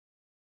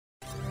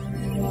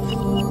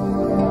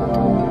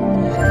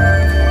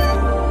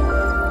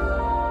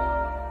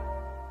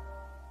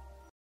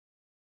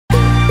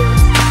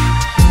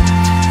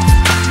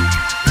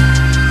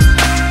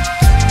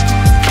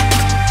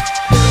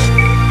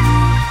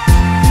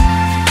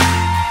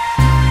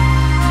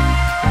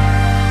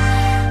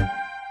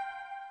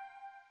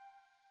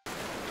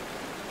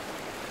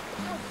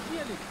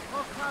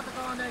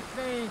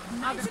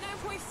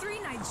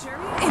99.3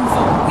 Nigeria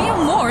Info. We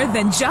are more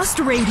than just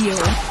radio.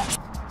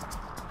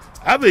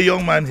 I have a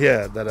young man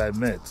here that I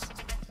met,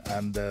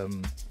 and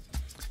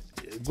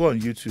go on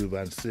YouTube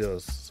and see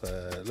us.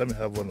 Let me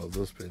have one of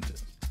those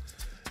paintings.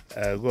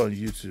 Go on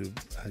YouTube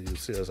and you'll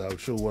see us. I'll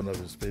show one of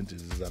his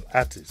paintings. He's an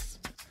artist.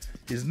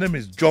 His name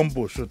is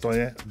Jumbo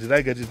Sotonye. Did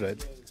I get it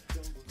right?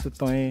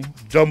 Sotonye.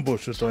 Jumbo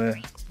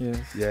Sotonye.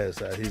 Yes.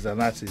 Yes, he's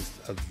an artist.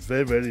 I was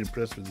very, very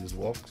impressed with his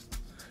works.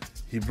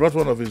 He brought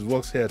one of his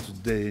works here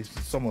today,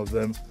 some of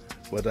them,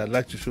 but I'd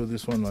like to show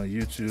this one on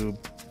YouTube.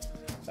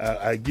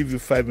 I give you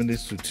 5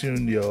 minutes to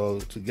on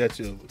your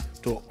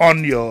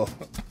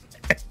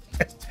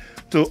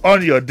to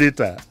on your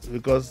data,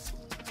 because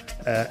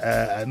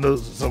I know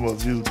some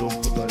of you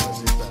don't put on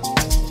your data.